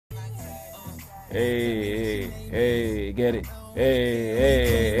Hey, hey, hey, get it. Hey,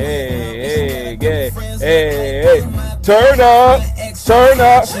 hey, hey, hey, get it. Hey, hey, turn up, turn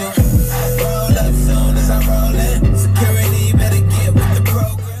up.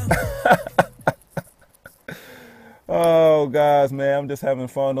 Oh, guys, man, I'm just having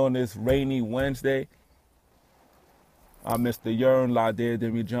fun on this rainy Wednesday. I'm Mr. Yearn, La Dear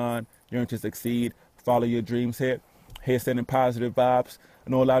Demi John, Yearn to succeed. Follow your dreams here. Here sending positive vibes. I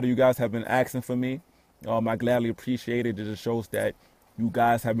know a lot of you guys have been asking for me. I gladly appreciate it. It just shows that you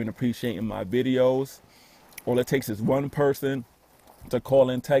guys have been appreciating my videos. All it takes is one person to call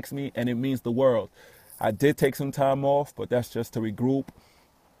and text me, and it means the world. I did take some time off, but that's just to regroup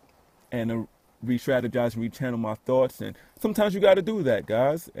and to re-strategize and re-channel my thoughts. And sometimes you got to do that,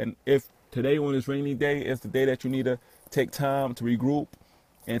 guys. And if today on this rainy day is the day that you need to take time to regroup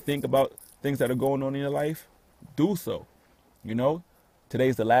and think about things that are going on in your life, do so. You know,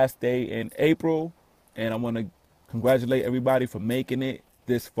 today's the last day in April, and I want to congratulate everybody for making it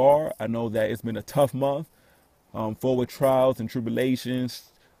this far. I know that it's been a tough month, full with trials and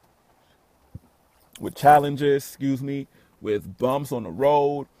tribulations, with challenges, with bumps on the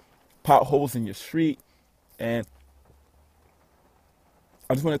road, potholes in your street. And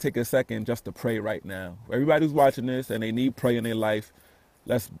I just want to take a second just to pray right now. Everybody who's watching this and they need prayer in their life,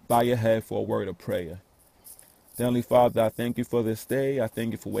 let's bow your head for a word of prayer. Heavenly Father, I thank you for this day. I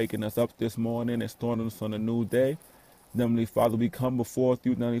thank you for waking us up this morning and starting us on a new day. Heavenly Father, we come before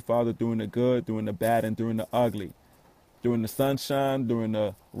you, Heavenly Father, during the good, during the bad, and during the ugly. During the sunshine, during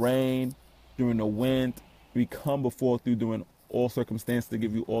the rain, during the wind, we come before you during all circumstances to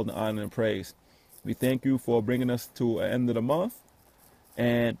give you all the honor and praise. We thank you for bringing us to the end of the month,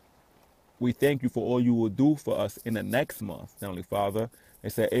 and we thank you for all you will do for us in the next month, Heavenly Father. They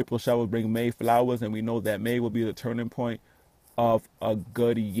said April showers bring May flowers, and we know that May will be the turning point of a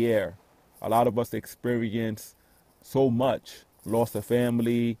good year. A lot of us experience so much, loss of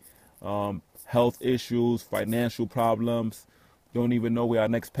family, health issues, financial problems, don't even know where our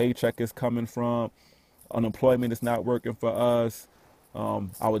next paycheck is coming from. Unemployment is not working for us.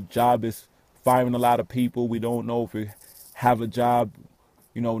 Our job is firing a lot of people. We don't know if we have a job,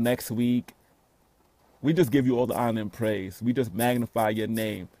 next week. We just give you all the honor and praise. We just magnify your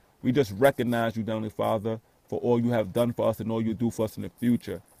name. We just recognize you, Heavenly Father, for all you have done for us and all you do for us in the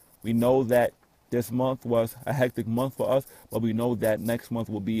future. We know that this month was a hectic month for us, but we know that next month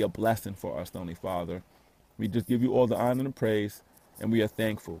will be a blessing for us, Heavenly Father. We just give you all the honor and praise, and we are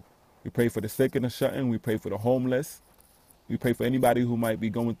thankful. We pray for the sick and the shut-in. We pray for the homeless. We pray for anybody who might be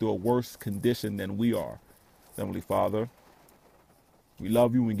going through a worse condition than we are, Heavenly Father. We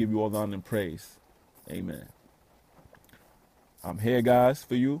love you and we give you all the honor and praise. Amen. I'm here, guys,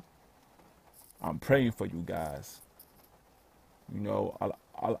 for you. I'm praying for you guys. A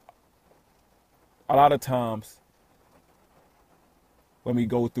lot of times when we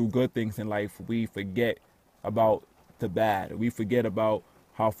go through good things in life, we forget about the bad. We forget about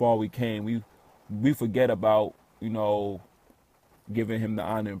how far we came. We forget about, giving him the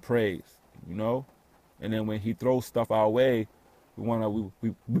honor and praise, And then when he throws stuff our way, we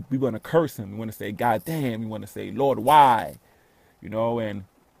want to curse him. We want to say, God damn. We want to say, Lord, why? And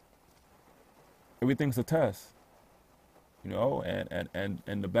everything's a test. And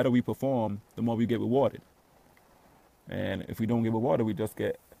the better we perform, the more we get rewarded. And if we don't get rewarded, we just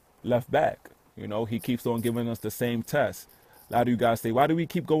get left back. He keeps on giving us the same test. A lot of you guys say, why do we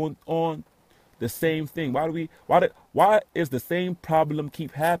keep going on the same thing? Why is the same problem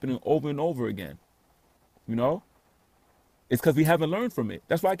keep happening over and over again? It's because we haven't learned from it.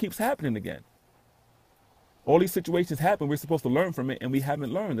 That's why it keeps happening again. All these situations happen, we're supposed to learn from it, and we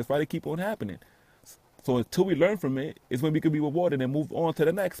haven't learned. That's why they keep on happening. So until we learn from it, is when we can be rewarded and move on to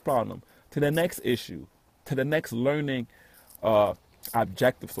the next problem, to the next issue, to the next learning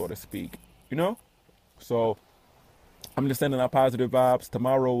objective, so to speak. So I'm just sending out positive vibes.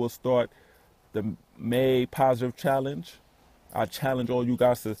 Tomorrow we'll start the May Positive Challenge. I challenge all you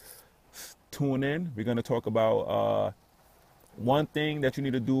guys to tune in. We're going to talk about one thing that you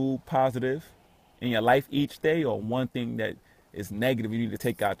need to do positive in your life each day, or one thing that is negative you need to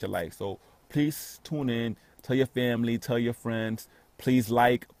take out your life. So please tune in, tell your family, tell your friends, please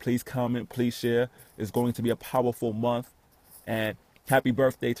like, please comment, please share. It's going to be a powerful month. And happy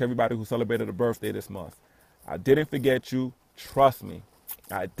birthday to everybody who celebrated a birthday this month. I didn't forget you. Trust me.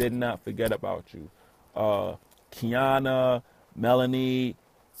 I did not forget about you. Kiana, Melanie,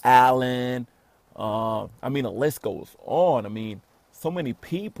 Alan. The list goes on. So many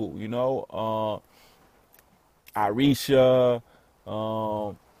people, Arisha,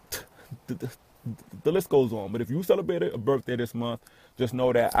 the list goes on. But if you celebrated a birthday this month, just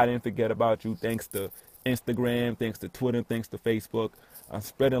know that I didn't forget about you. Thanks to Instagram, thanks to Twitter, thanks to Facebook. I'm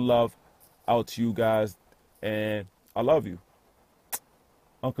spreading love out to you guys, and I love you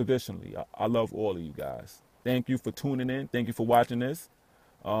unconditionally. I love all of you guys. Thank you for tuning in. Thank you for watching this.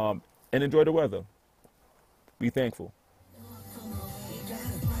 And enjoy the weather. Be thankful.